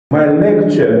My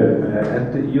lecture,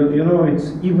 and you know,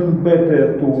 it's even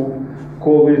better to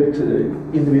call it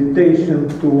invitation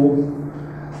to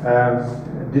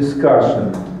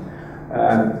discussion.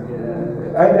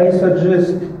 I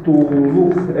suggest to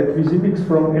look at VisiMix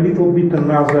from a little bit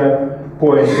another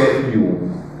point of view.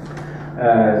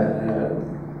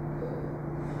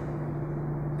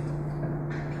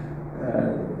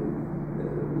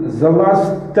 The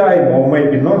last time, or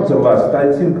maybe not the last,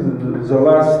 I think the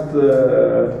last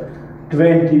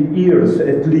 20 years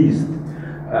at least,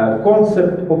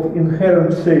 concept of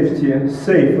inherent safety and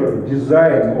safer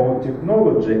design of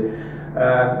technology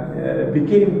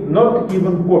became not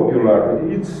even popular.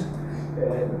 It's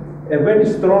a very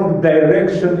strong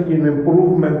direction in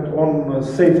improvement on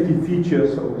safety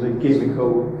features of the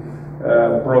chemical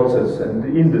process and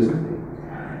the industry.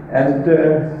 And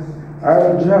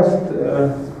I'll just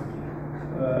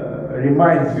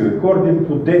remind you, according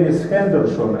to Dennis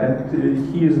Henderson, and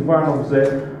he is one of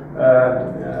the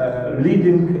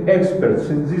leading experts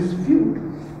in this field,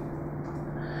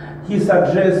 he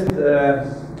suggests,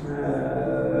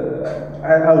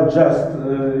 I'll just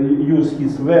use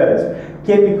his words,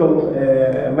 chemical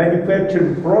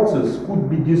manufacturing process could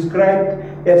be described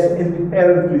as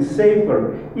inherently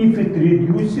safer if it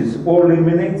reduces or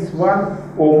eliminates one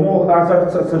or more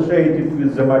hazards associated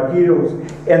with the materials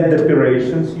and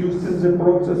operations used in the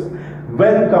process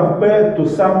when compared to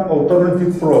some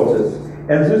alternative process.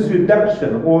 And this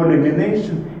reduction or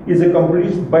elimination is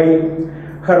accomplished by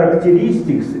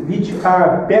characteristics which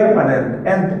are permanent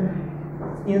and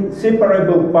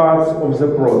inseparable parts of the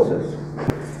process.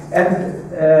 And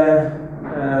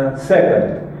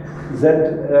second, that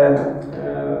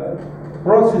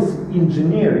process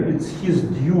engineer, it's his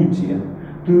duty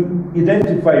to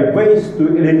identify ways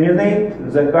to eliminate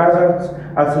the hazards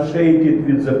associated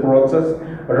with the process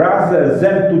rather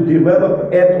than to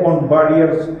develop add-on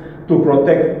barriers to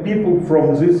protect people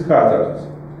from these hazards,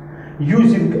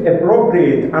 using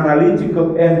appropriate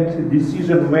analytical and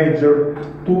decision-maker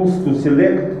tools to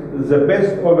select the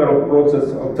best overall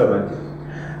process alternative.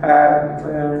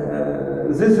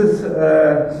 This is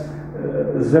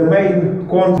the main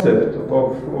concept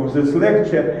of this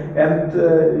lecture, and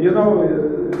you know,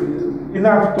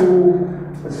 enough to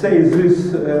say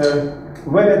these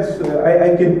words,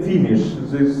 I can finish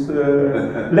this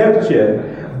lecture,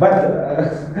 but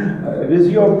with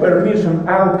your permission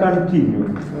I'll continue.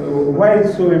 Why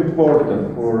it's so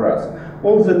important for us?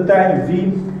 All the time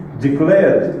we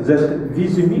declared that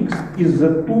VisiMix is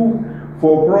the tool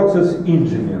for process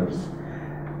engineers.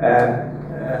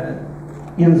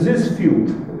 In this field,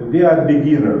 we are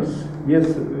beginners.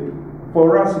 Yes,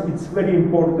 for us it's very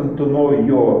important to know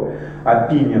your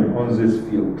opinion on this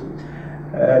field.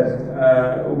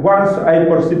 Once I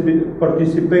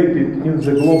participated in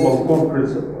the global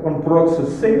conference on process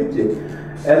safety,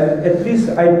 and at least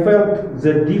I felt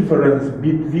the difference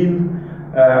between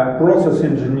process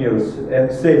engineers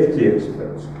and safety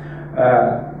experts.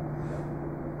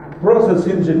 Process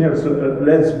engineers,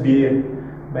 let's be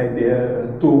maybe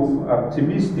too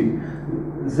optimistic,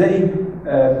 they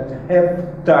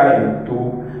have time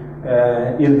to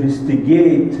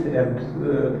investigate and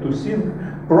to think.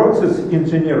 Process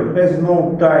engineer has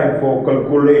no time for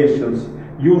calculations.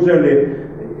 Usually,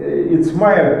 it's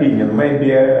my opinion,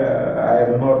 maybe I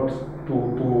am not to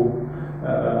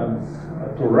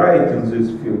write in this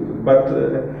field, but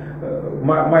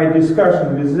my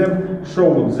discussion with them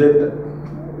showed that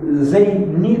they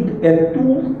need a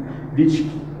tool which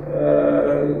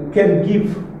can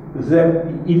give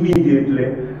them immediately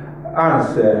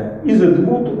answer, is it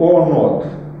good or not,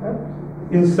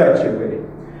 in such a way.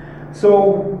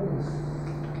 So,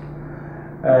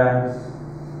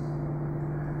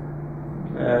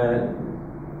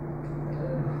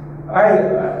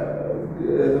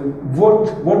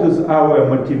 what is our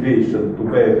motivation to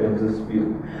work in this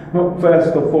field? Well,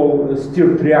 first of all,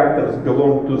 stirred reactors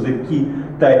belong to the key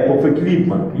type of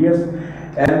equipment, yes?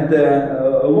 And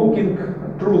looking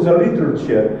through the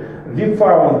literature, we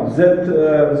found that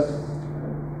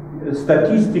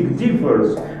statistic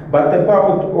differs, but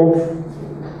about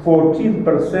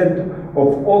 14%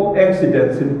 of all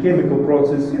accidents in chemical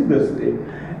process industry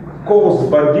caused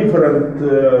by different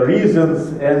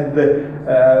reasons, and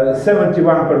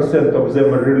 71% of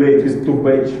them are related to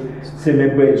batch,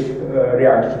 semi-batch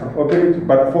reaction. Okay,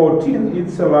 but 14,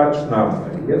 it's a large number,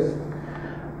 yes?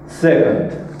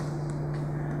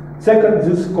 Second,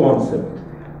 this concept,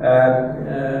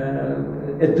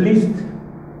 at least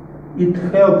it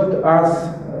helped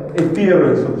us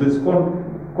appearance of this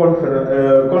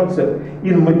concept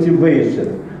in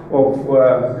motivation of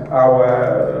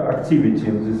our activity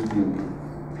in this field.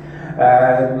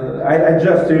 I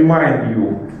just remind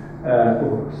you,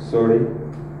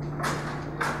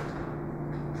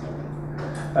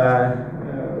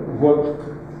 what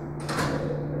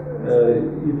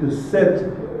it is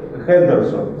said,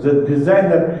 Henderson, the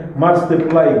designer must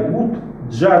apply good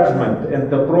judgment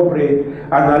and appropriate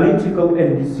analytical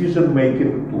and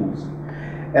decision-making tools.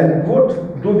 And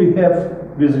what do we have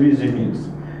with VisiMix?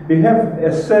 We have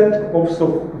a set of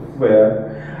software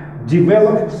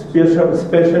developed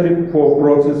specially for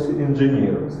process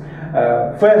engineers.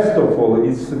 First of all,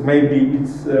 it's maybe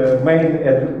its main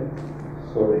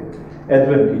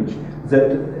advantage that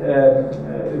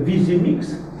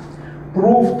VisiMix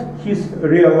proved his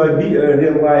reliability,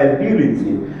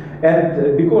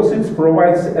 and because it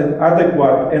provides an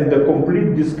adequate and a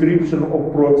complete description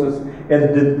of process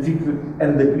and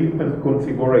equipment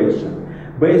configuration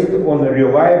based on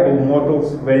reliable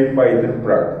models verified in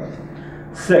practice.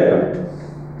 Second,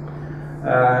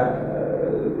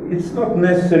 it's not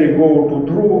necessary go to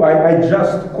true. I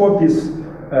just copies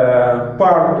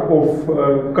part of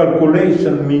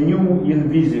calculation menu in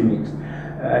VisiMix.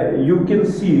 You can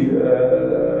see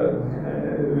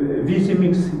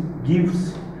VisiMix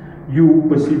gives you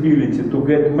possibility to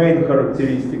get main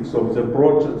characteristics of the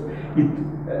process. It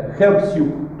helps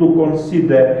you to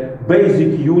consider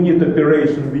basic unit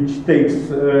operation which takes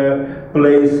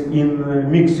place in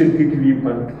mixing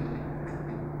equipment.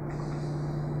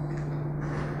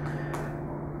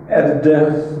 And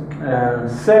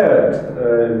third,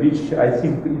 which I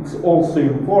think it's also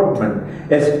important,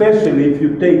 especially if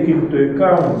you take into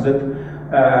account that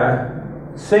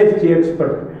safety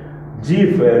experts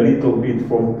differ a little bit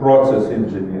from process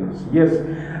engineers. Yes,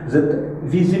 that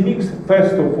VisiMix,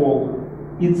 first of all,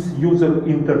 its user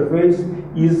interface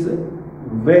is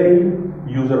very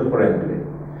user-friendly.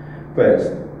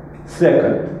 First.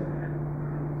 Second,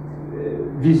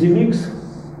 VisiMix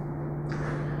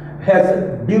has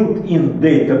built-in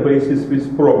databases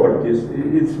with properties.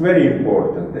 It's very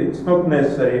important. It's not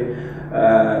necessary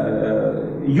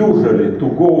usually to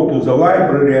go to the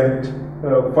library and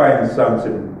find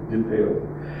something detailed.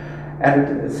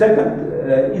 And second,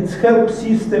 its help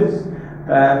system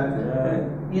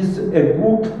is a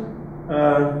good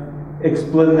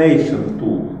explanation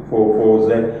tool for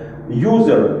the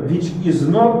user, which is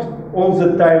not all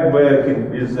the time working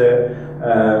with the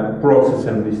process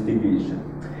investigation.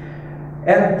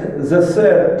 And the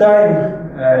third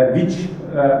time, which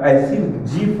I think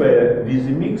differ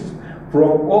VisiMix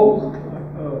from all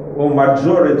or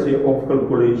majority of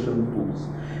calculation tools.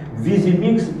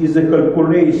 VisiMix is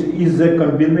a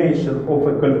combination of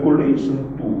a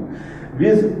calculation tool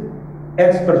with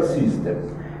expert system.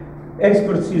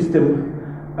 Expert system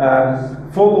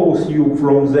follows you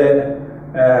from the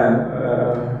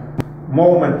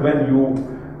moment when you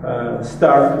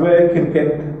start working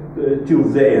till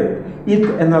the end. It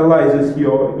analyzes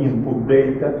your input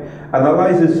data,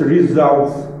 analyzes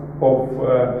results of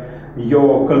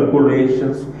your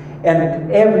calculations,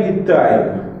 and every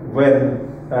time when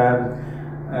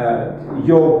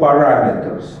your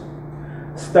parameters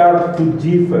start to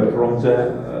differ from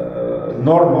the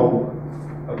normal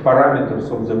parameters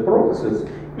of the process,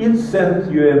 it sends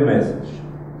you a message.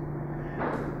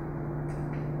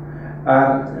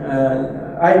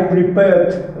 I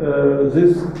prepared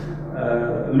this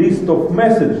list of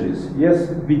messages, yes,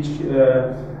 which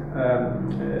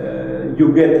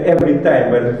you get every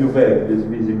time when you work with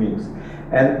VisiMix.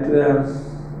 And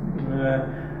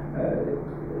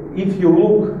if you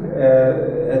look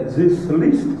at this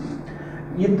list,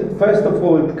 first of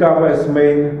all, it covers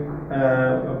main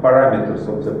parameters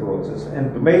of the process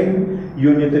and main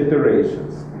unit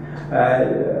operations.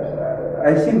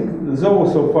 I think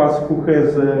those of us who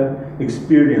has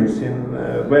experience in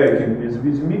working with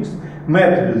VisiMix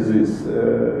met with these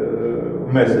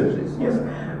messages. Yes,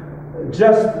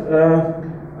 just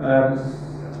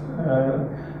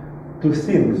to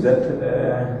think that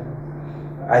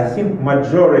I think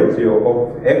majority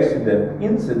of accident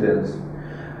incidents,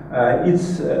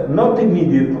 it's not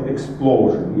immediate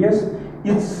explosion. Yes,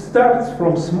 it starts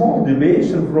from small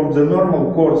deviation from the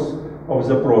normal course of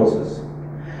the process.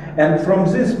 And from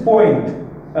this point,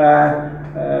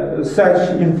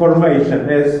 such information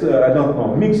as, I don't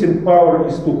know, mixing power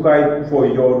is too high for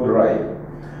your drive,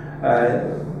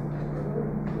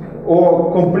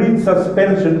 or complete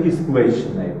suspension is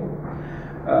questionable.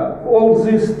 All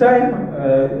this time,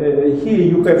 here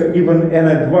you have even an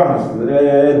advice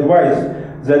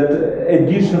that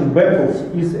addition baffles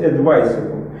is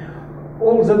advisable.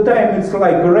 All the time it's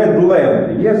like a red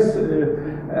lamp. Yes,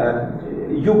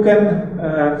 you can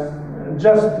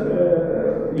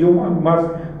you must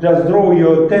just draw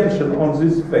your attention on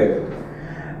this fact.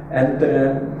 And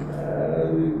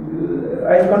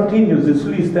I continue this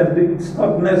list, and it's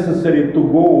not necessary to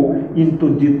go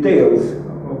into details.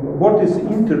 What is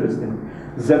interesting,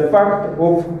 the fact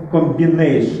of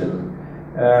combination,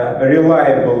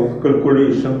 reliable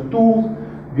calculation tool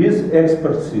with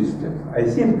expert system. I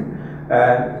think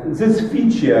this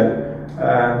feature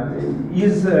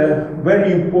is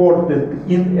very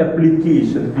important in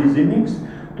application VisiMix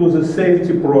to the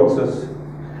safety process.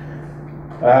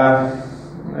 I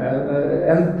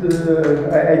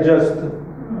just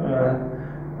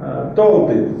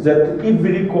told it that if we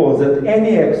recall that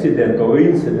any accident or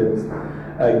incident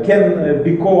can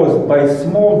be caused by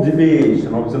small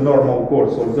deviation of the normal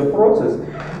course of the process,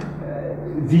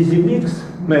 VisiMix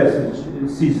message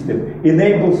system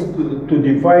enables to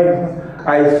define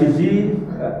ICD.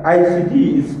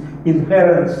 ICD is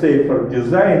inherent safer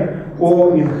design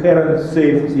or inherent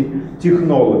safety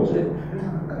technology,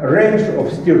 range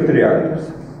of steered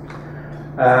reactors.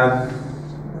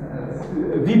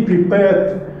 We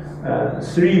prepared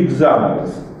 3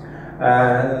 examples.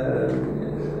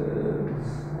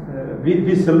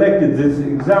 We selected these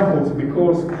examples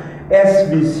because as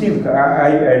we think,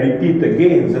 I repeat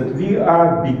again, that we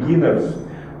are beginners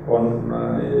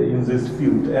in this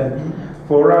field, and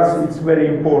for us it's very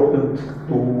important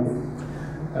to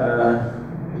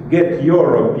get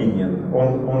your opinion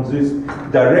on this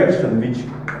direction, which,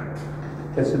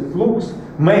 as it looks,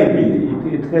 maybe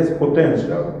it has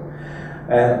potential.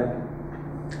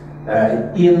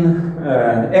 In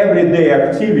everyday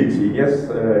activity, yes,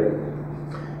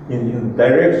 in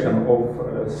direction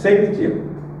of safety,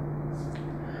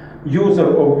 user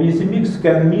of VisiMix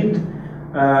can meet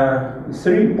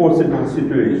 3 possible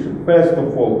situations. First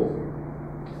of all,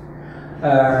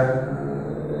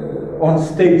 on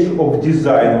stage of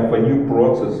design of a new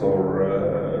process or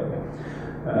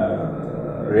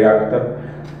reactor,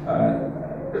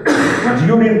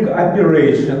 during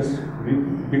operations,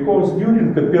 because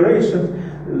during operations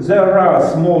there are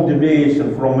small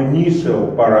deviations from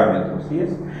initial parameters,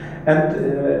 yes, and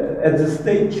at the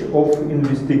stage of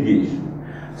investigation.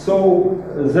 So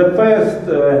the first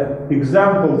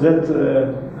example that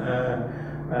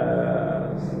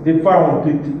we found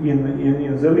it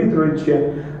in the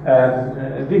literature,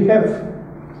 we have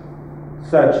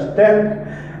such tank,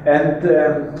 and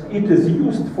it is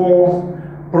used for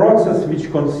process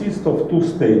which consists of 2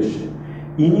 stages: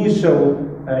 initial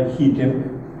heating,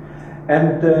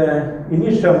 and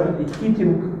initial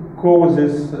heating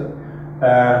causes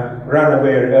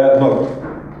runaway, not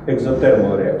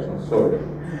exothermal reaction, sorry.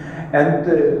 And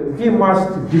we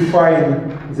must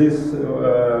define this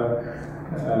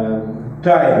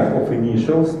time of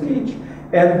initial stage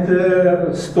and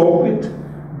stop it,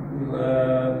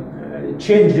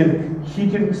 changing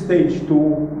heating stage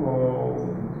to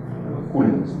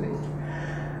cooling stage.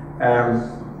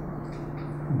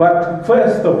 But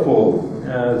first of all,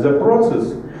 the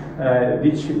process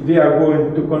which we are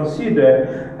going to consider,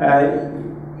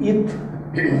 it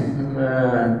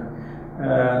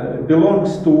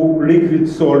belongs to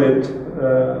liquid-solid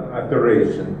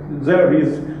operation. There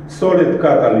is solid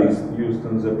catalyst used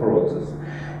in the process.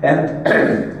 And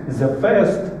the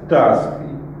first task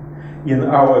in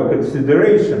our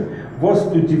consideration was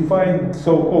to define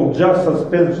so-called just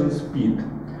suspension speed.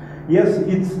 Yes,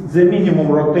 it's the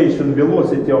minimum rotation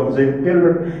velocity of the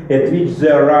impeller at which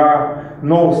there are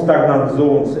no stagnant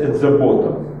zones at the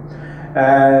bottom.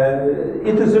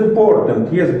 It is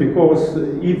important, yes, because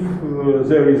if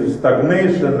there is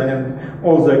stagnation and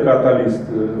all the catalyst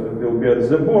will be at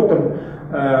the bottom,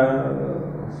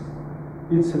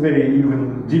 it's very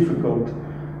even difficult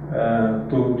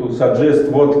to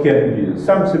suggest what can be.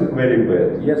 Something very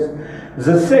bad, yes.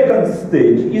 The second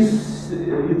stage is,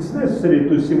 it's necessary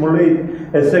to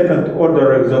simulate a second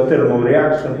order exothermal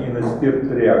reaction in a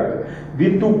steered reactor.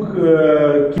 We took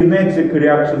kinetic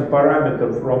reaction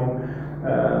parameter from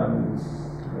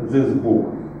this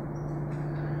book.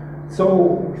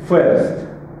 So first,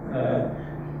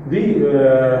 we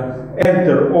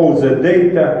enter all the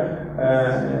data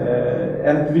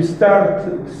and we start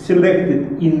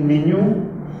selected in menu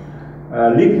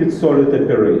liquid-solid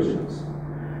operations.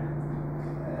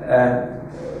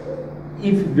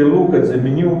 If we look at the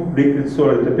menu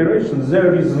liquid-solid operations,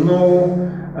 there is no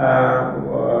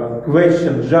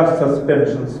question, just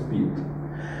suspension speed.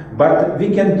 But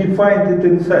we can define it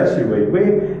in such a way. We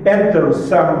enter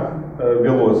some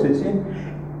velocity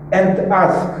and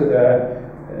ask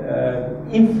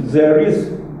if there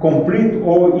is complete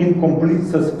or incomplete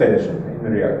suspension in the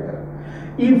reactor.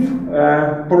 If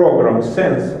program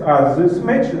sends us this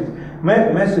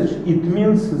message, it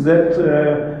means that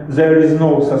there is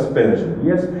no suspension.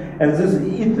 Yes, and this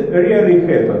it really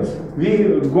happens.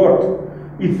 We got,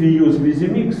 if we use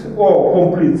VisiMix, or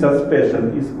complete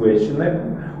suspension is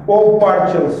questionable, or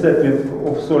partial settling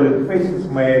of solid phases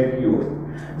may occur.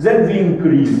 Then we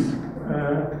increase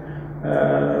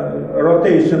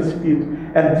rotation speed,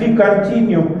 and we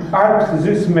continue up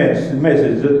this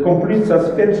message that complete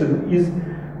suspension is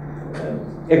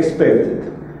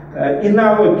expected. In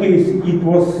our case, it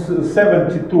was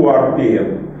 72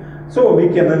 RPM. So we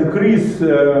can increase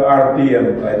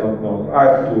RPM, I don't know,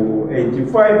 up to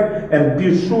 85, and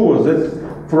be sure that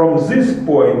from this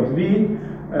point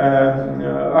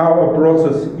our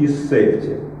process is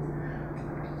safety.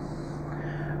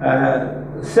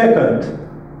 Second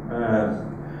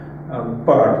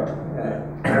part,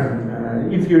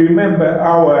 if you remember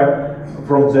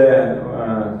from the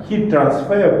heat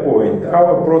transfer point,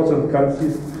 our process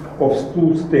consists of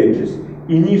two stages: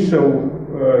 initial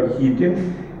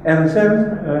heating and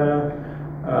then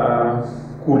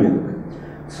cooling.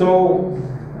 So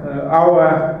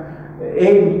our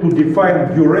aim to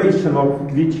define duration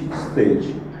of each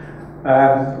stage.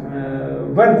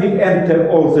 When we enter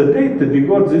all the data, we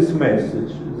got this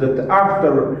message that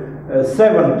after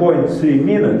 7.3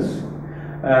 minutes,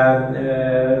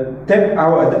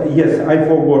 yes, I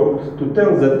forgot to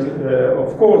tell that,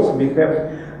 of course, we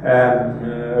have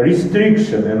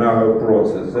restriction in our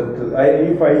process. That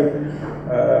if I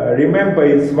remember,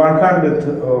 it's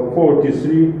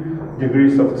 143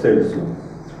 degrees of Celsius.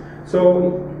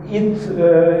 So it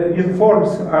informs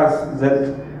us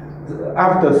that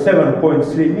after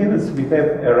 7.3 minutes we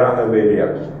have a runaway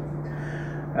reaction.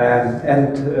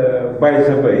 By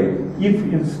the way, if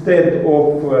instead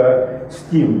of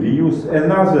steam we use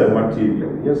another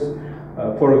material, yes,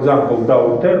 for example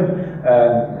Dow term,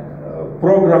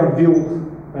 program will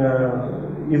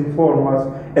inform us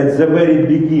at the very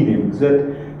beginning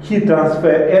that heat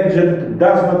transfer agent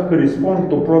does not correspond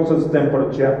to process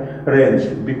temperature range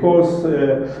because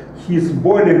his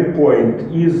boiling point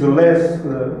is less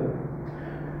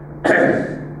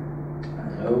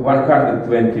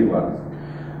 121.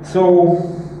 So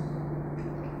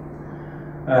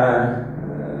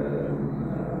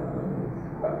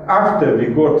after we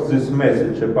got this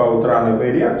message about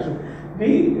runaway reaction,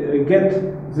 we get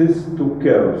these two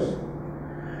curves.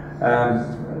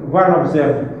 One of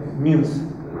them means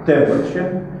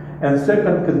temperature and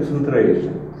second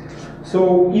concentration.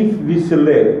 So if we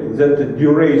select that the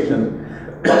duration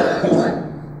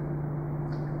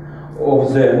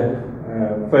of the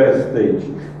first stage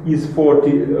is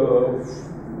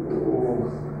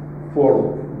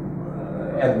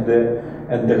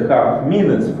 44.5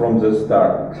 minutes from the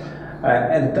start,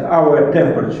 and our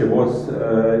temperature was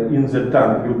in the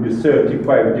tank will be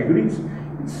 35 degrees,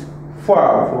 it's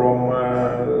far from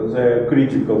the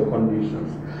critical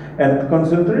conditions. And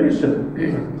concentration,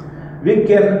 we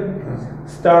can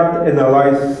start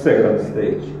analyze second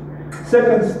stage.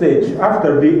 Second stage,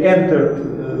 after we entered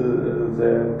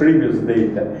the previous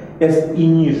data as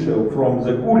initial from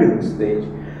the cooling stage,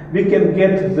 we can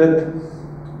get that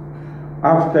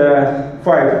after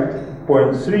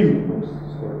 5.3 minutes,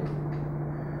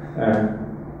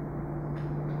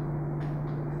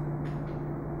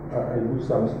 I do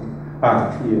something.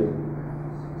 Here.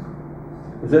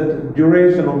 That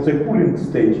duration of the cooling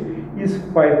stage is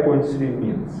 5.3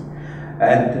 minutes.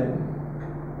 And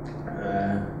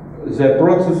the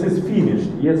process is finished.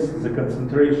 Yes, the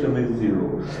concentration is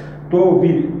 0. So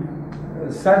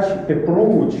such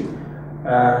approach,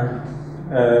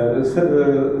 this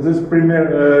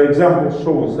example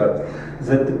shows that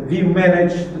we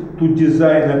managed to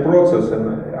design a process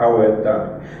in our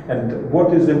tank. And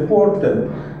what is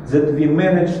important, that we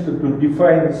managed to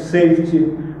define safety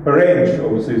range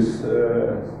of this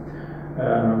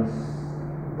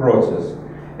process.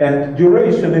 And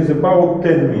duration is about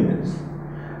 10 minutes.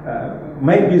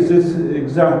 Maybe this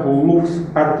example looks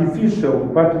artificial,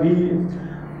 but we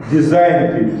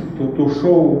designed it to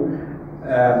show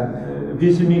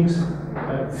VisiMix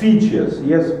features,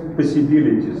 yes,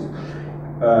 possibilities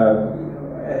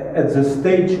at the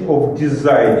stage of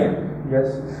designing.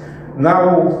 Yes.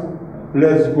 Now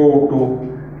let's go to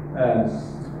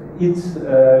its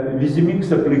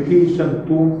VisiMix application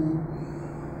to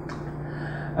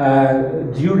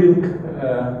during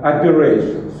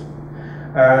operations.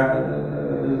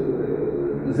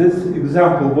 This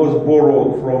example was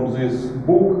borrowed from this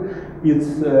book.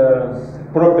 It's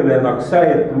propylene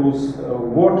oxide plus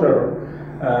water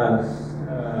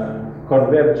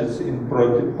converges in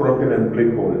propylene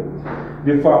glycol.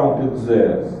 We found it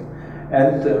there.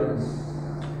 And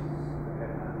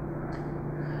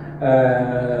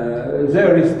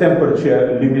there is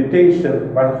temperature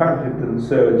limitation,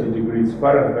 130 degrees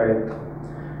Fahrenheit.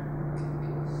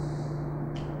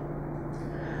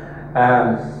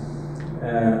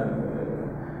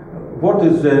 What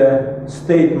is the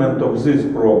statement of this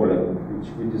problem, which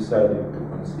we decided to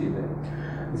consider?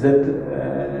 That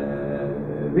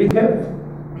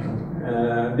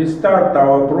we start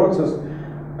our process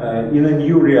in a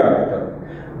new reactor,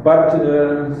 but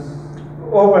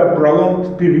over a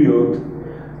prolonged period,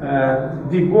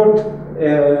 we got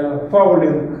a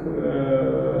fouling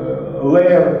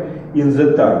layer in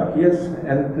the tank, yes,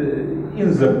 and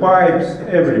in the pipes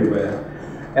everywhere,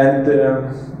 and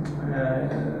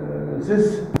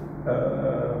this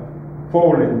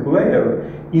fouling layer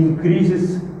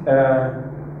increases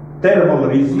thermal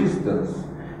resistance,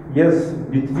 yes,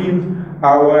 between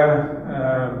our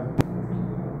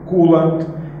coolant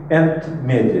and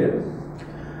media.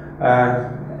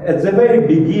 At the very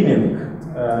beginning,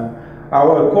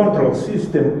 our control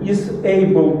system is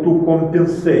able to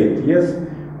compensate, yes,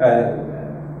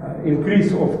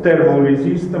 increase of thermal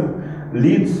resistance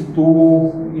leads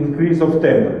to increase of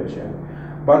temperature.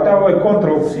 But our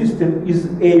control system is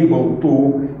able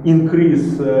to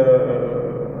increase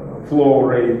flow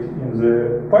rate in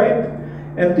the pipe,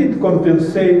 and it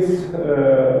compensates,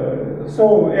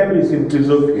 so everything is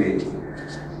okay.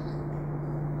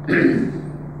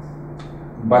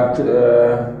 But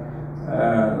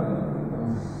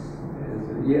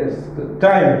yes, the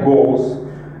time goes,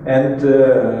 and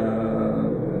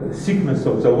thickness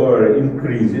of the layer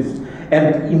increases,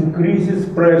 and increases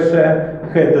pressure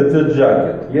head at the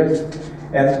jacket, yes,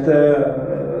 and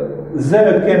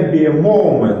there can be a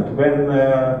moment when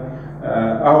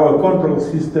our control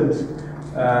systems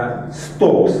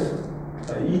stops,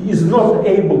 is not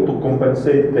able to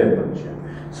compensate temperature.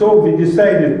 So we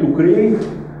decided to create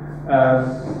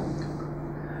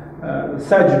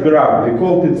such graph. We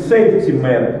called it safety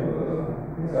map.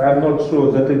 I'm not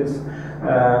sure that it's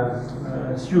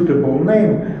suitable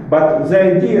name, but the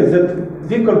idea that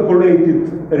we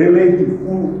calculated relative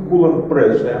coolant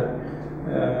pressure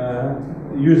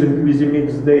using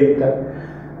VisiMix data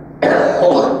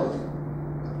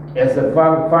as a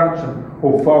function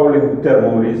of fouling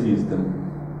thermal resistance.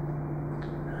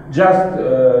 Just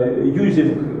using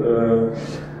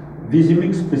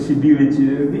VisiMix possibility,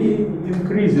 we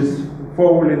increases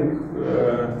fouling,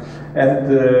 and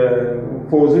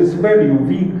for this value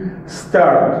we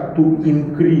start to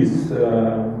increase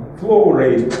flow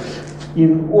rate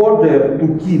in order to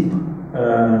keep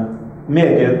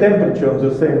media temperature on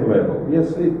the same level.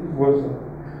 Yes, it was.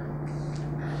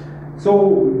 So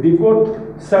we got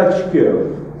such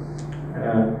curve.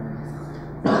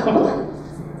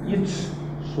 It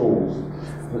shows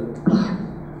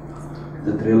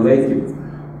that relative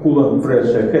coolant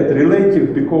pressure head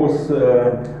relative because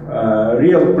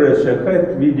real pressure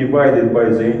head we divided by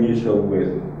the initial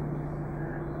value.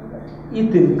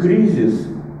 It increases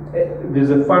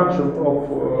with a function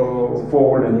of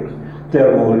fouling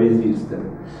thermal resistance.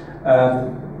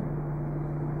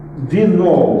 We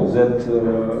know that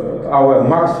our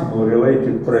maximal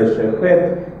relative pressure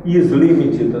head is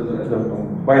limited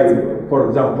by, for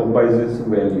example, by this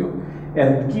value,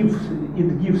 and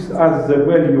it gives us the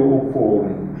value of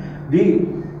fouling. We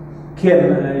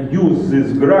can use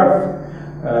this graph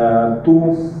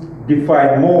to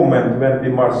define moment when we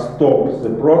must stop the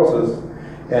process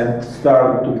and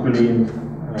start to clean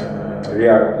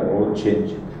reactor or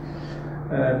change it.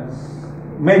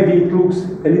 Maybe it looks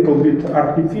a little bit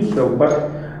artificial, but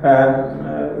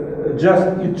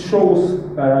just it shows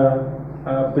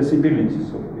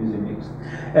possibilities of VisiMix.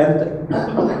 And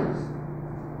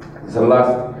the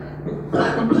last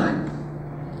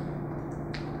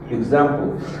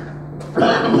example,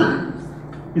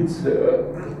 it's a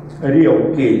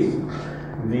real case.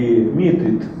 We meet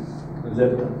it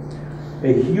that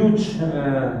a huge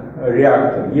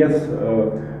reactor, yes,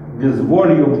 with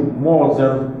volume more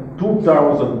than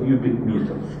 2,000 cubic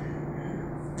meters.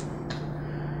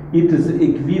 It is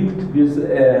equipped with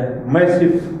a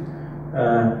massive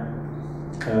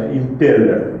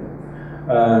impeller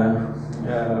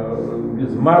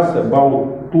with mass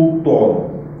about 2 tons.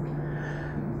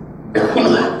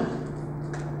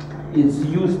 It's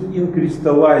used in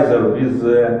crystallizer with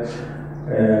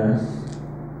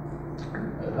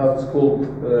how it's called,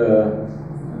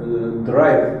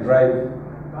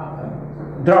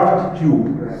 draft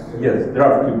tube. Yes,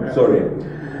 draft tube, sorry.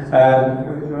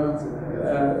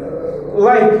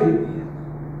 Like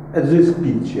at this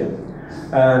picture.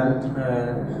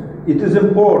 It is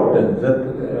important that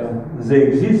the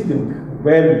existing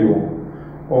value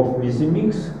of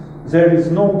VisiMix, there is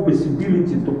no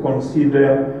possibility to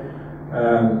consider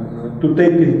to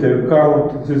take into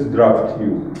account this draft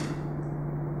view.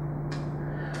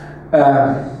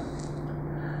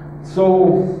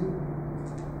 So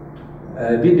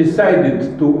we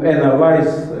decided to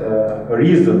analyze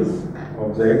reasons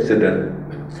of the accident.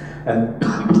 And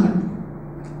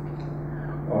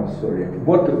oh, sorry.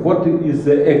 What is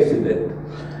the accident?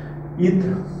 It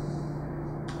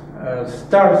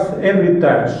starts every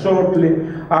time shortly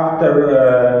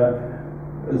after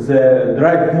the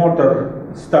drive motor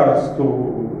starts to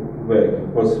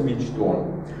work or switched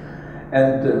on.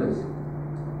 And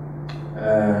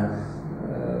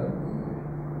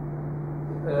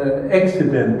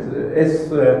accident,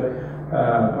 as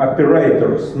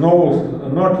operators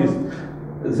noticed,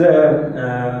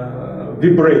 the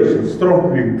vibration,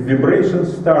 strong vibration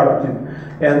started,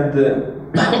 and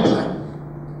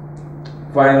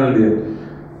finally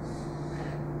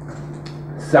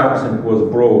something was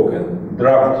broken.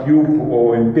 Draft tube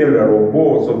or impeller or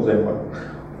both of them,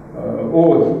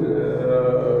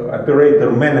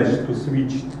 operator managed to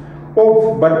switch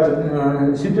off,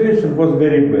 but situation was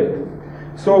very bad.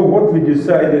 So what we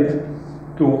decided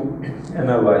to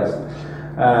analyze.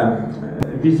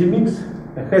 VisiMix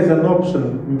has an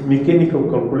option, mechanical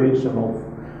calculation of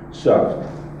shaft.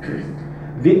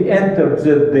 We entered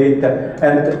that data,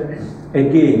 and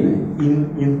again,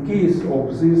 in case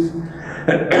of this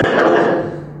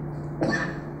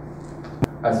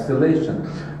oscillation,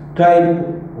 type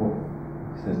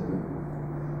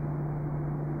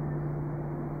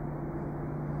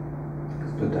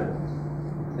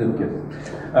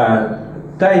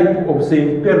type of the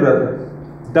impeller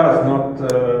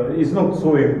is not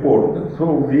so important.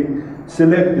 So we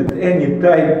selected any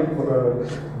type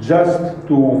just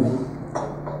to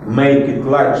make it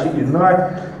large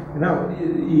enough. Now,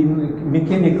 in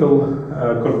mechanical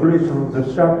calculation of the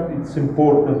shaft, it's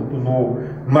important to know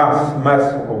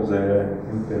mass of the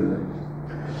impeller.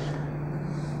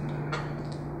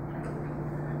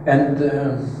 And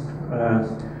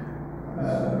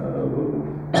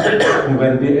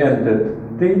when we entered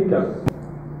data,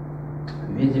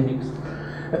 VisiMix,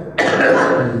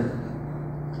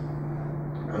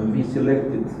 and we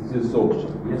selected this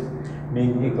option, yes,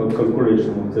 mechanical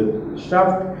calculation of the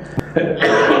shaft,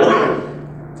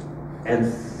 and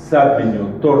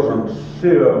submenu torsion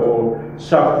shear or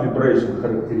shaft vibration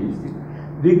characteristic.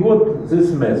 We got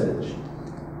this message,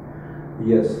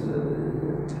 yes,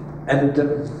 and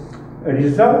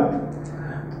result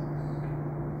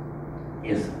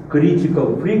is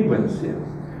critical frequency,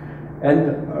 and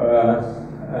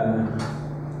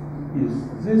is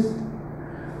this,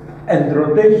 and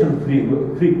rotation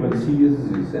frequency is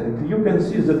this, and you can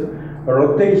see that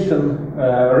rotation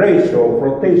ratio of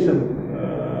rotation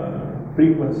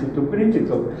frequency to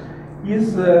critical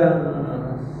is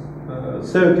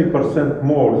 30%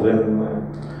 more than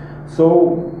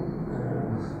so.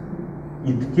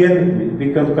 We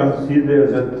can consider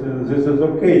that this is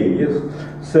okay. Yes,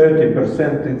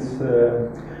 30% is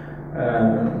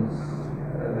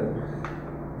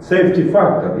safety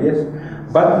factor. Yes,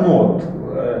 but not,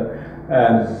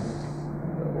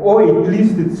 or at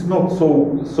least it's not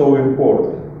so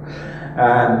important.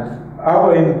 And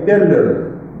our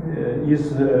impeller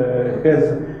has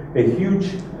a huge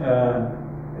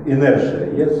inertia.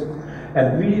 Yes,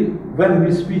 and when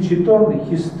we switch it on,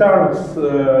 he starts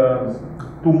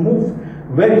to move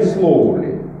very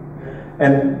slowly,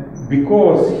 and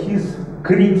because his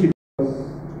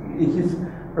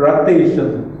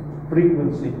rotation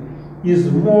frequency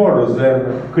is more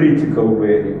than critical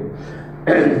value,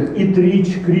 it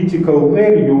reaches critical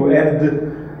value,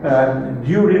 and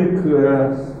during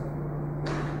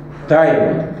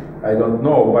time, I don't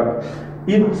know, but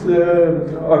it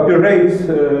operates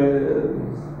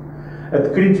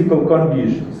at critical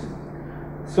conditions.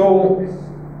 So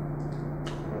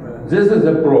this is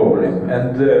a problem,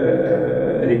 and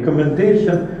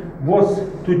recommendation was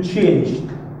to change.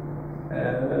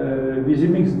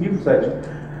 VisiMix gives such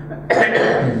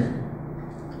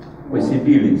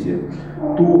possibility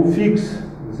to fix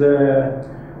the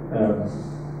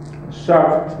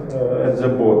shaft at the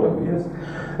bottom. Yes,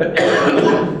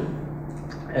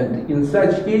 and in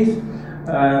such case,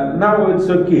 now it's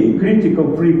okay.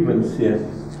 Critical frequency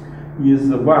is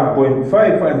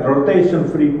 1.5 and rotation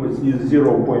frequency is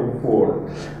 0.4.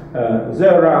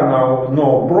 There are now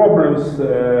no problems.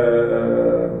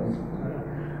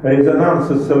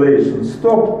 Resonance oscillation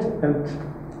stopped, and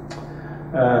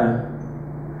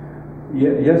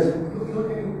yes.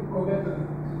 Looking go back to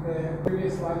the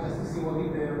previous slide just to see what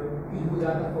is the input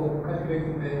data for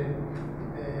calculating the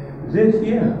this,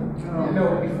 yeah. No,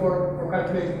 before for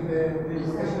calculating the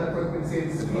rotational frequency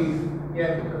and speed.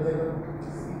 Yeah, because I don't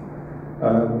see. You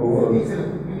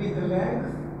need the length,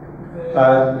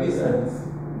 distance.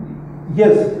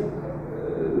 Yes,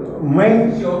 main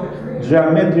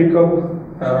geometrical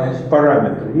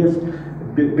parameter. Yes,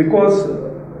 because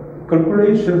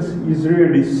calculations is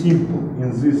really simple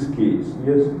in this case.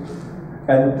 Yes,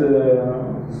 and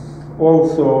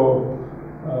also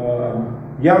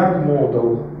Young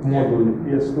model.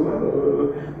 Yes,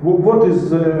 what is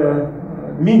the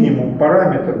minimum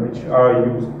parameter which are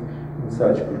used in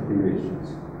such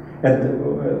calculations,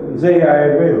 and they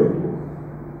are available.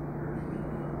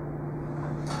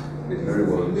 Very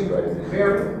well described.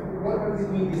 What does it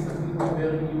mean, distance between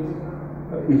very new?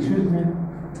 Excuse me?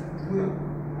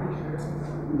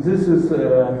 This is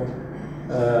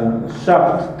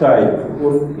shaft type,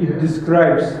 or it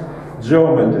describes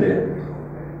geometry.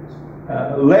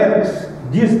 Length,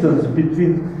 distance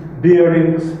between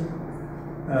bearings,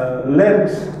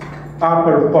 length,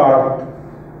 upper part,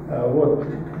 what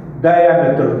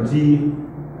diameter D,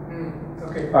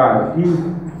 Okay. E,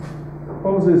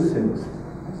 all these things.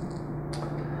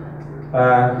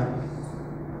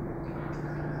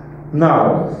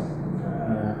 Now,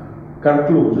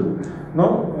 conclusion. No,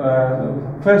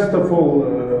 first of all,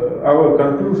 our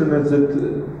conclusion is that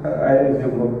I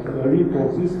will not read all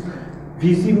this.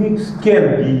 VisiMix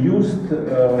can be used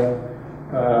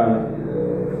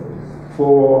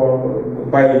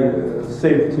by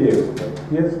safety experts.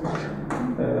 Yes,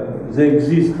 the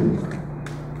existing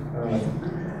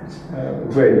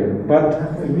variant, but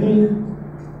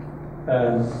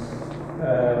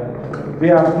we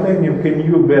are planning a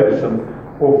new version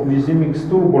of VisiMix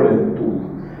turbulent tool,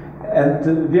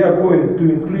 and we are going to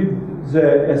include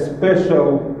a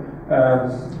special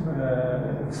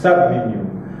submenu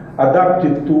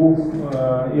adapted to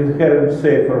inherent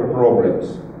safer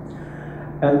problems.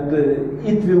 And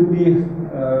it will be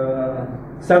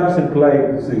something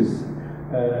like this.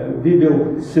 We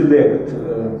will select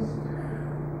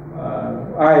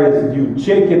ISD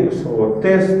checkings or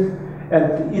tests,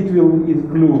 and it will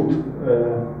include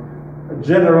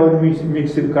general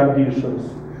mixing conditions,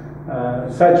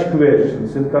 such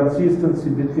questions, inconsistency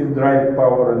between drive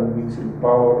power and mixing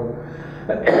power,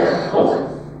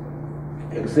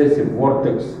 excessive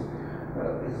vortex,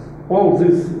 all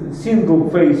this single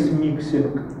phase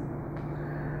mixing,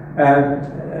 and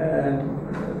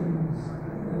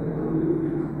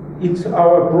it's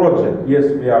our project.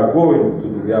 Yes, we are going to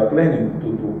do, we are planning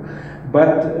to do,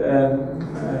 but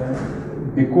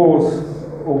because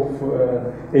of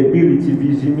ability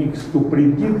VisiMix to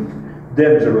predict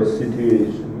dangerous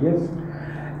situation, yes,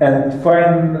 and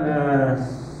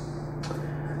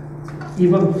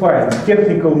even find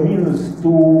technical means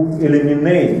to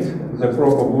eliminate the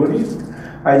probable risk,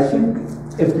 I think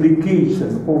application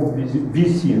of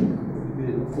VisiMix,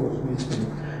 of course,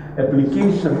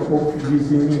 application of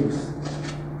VisiMix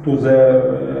to the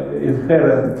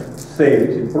inherent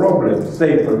safety problems,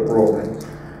 safer problems,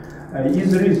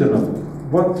 is reasonable.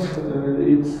 What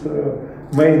its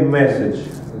main message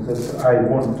that I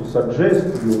want to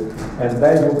suggest to you, and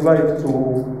I would like to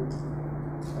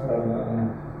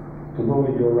know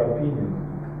your opinion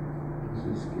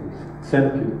in this case.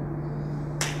 Thank you.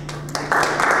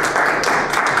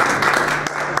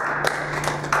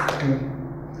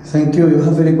 Thank you. You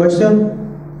have any question?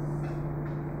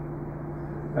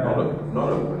 Not a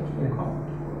question.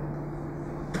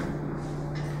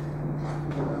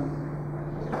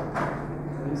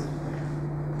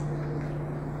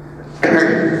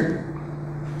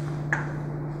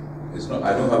 It's not.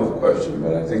 I don't have a question,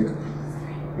 but I think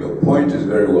your point is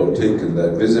very well taken.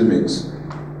 That VisiMix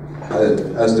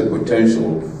has the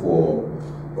potential for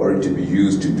it to be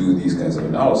used to do these kinds of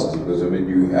analysis, because I mean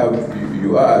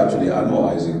you are actually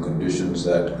analyzing conditions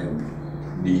that can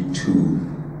lead to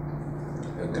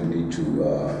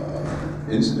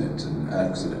incidents and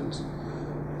accidents.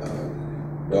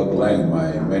 Doug Lang,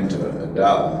 my mentor at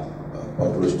Dow,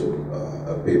 published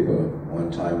a paper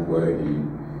one time where he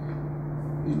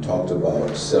talked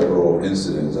about several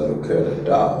incidents that occurred at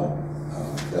Dow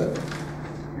that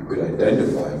you could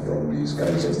identify from these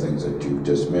kinds of things that you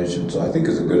just mentioned. So I think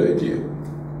it's a good idea.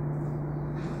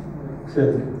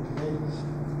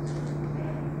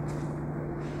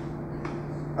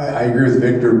 I agree with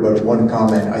Victor, but one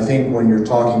comment. I think when you're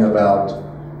talking about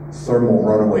thermal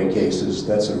runaway cases,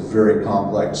 that's a very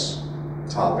complex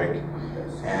topic.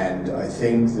 And I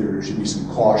think there should be some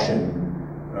caution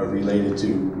related to,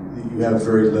 you have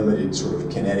very limited sort of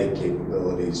kinetic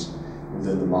capabilities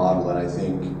within the model, and I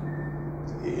think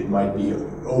it might be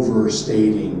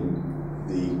overstating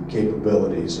the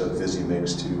capabilities of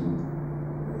VisiMix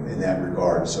in that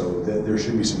regard. So there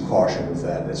should be some caution with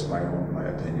that. That's my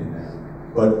opinion there.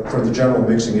 But for the general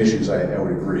mixing issues, I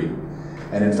would agree.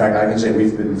 And in fact, I can say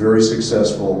we've been very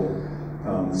successful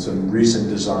with some recent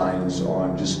designs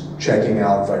on just checking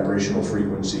out vibrational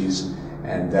frequencies,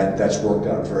 and that's worked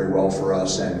out very well for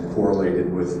us and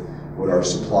correlated with what our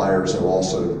suppliers have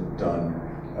also done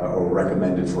or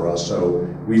recommended for us. So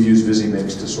we've used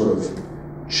VisiMix to sort of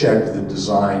check the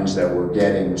designs that we're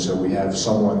getting, so we have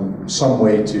some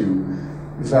way to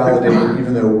validate,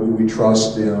 even though we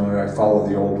trust, I follow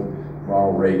the old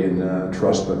Ronald Reagan,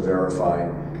 trust but verify.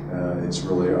 It's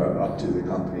really up to the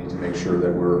company to make sure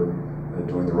that we're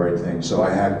doing the right thing. So I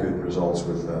had good results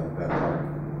with that part.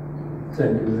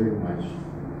 Thank you very much.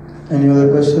 Any other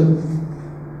question?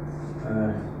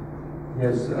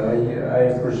 Yes,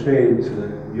 I appreciate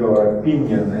your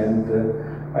opinion, and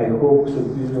I hope that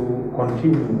we will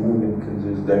continue moving in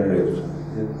this direction.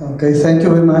 Yes. Okay, thank you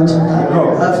very much.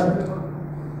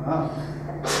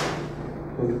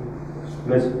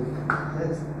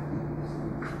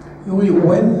 Yuri,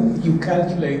 when you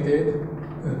calculated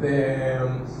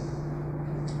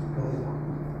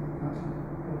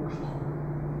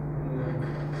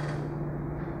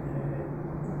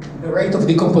the rate of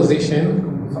decomposition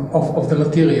of the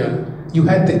material, you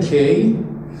had the K,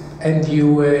 and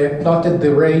you plotted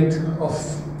the rate of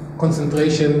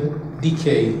concentration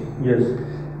decay. Yes.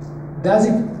 Does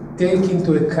it take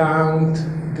into account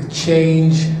the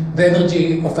change, the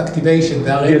energy of activation,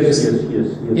 the radius?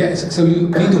 Yes. Yes, so you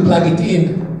need to plug it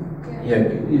in. Yeah,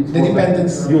 it's The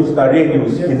dependence. used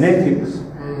Arrhenius Yes. kinetics,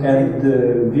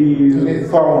 and we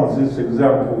found this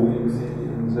example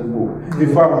in the book. We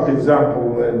found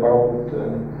example about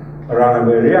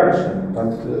runaway reaction,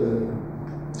 but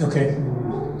Okay.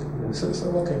 So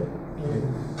okay.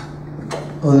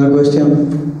 Other question?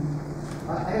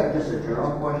 I have just a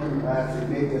general question. Actually,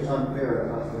 maybe it's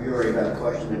unfair. We already got a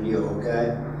question to you,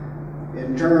 okay?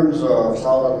 In terms of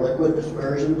solid-liquid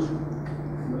dispersions,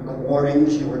 the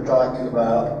warnings you were talking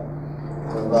about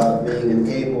being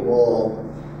incapable,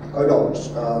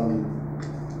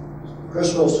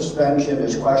 crystal suspension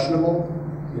is questionable.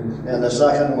 yes. And the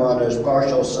second one is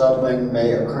partial settling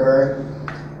may occur.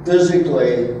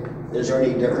 Physically, is there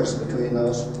any difference between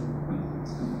those?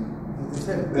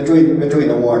 Between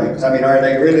the warnings? I mean, are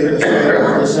they really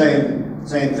the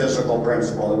same physical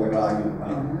principle that we're talking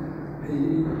about?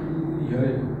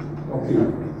 Okay.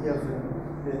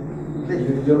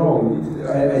 You know,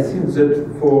 I think that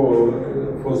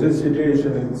for this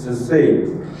situation it's the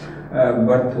same.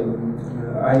 But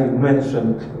I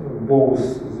mentioned both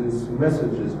these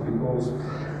messages because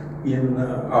in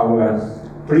our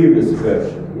previous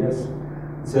version, yes,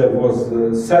 there was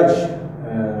such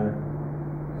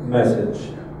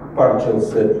message, partial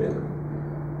settling.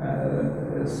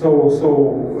 So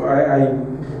I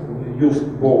used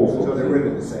both. So they're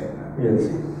really the same. Yes.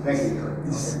 Thank you.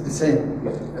 It's the same.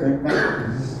 Okay.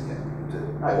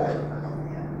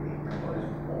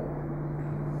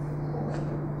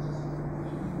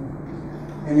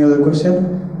 Any other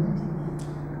question?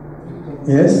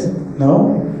 Yes?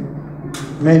 No?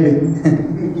 Maybe.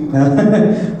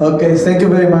 No? Okay, thank you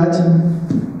very much.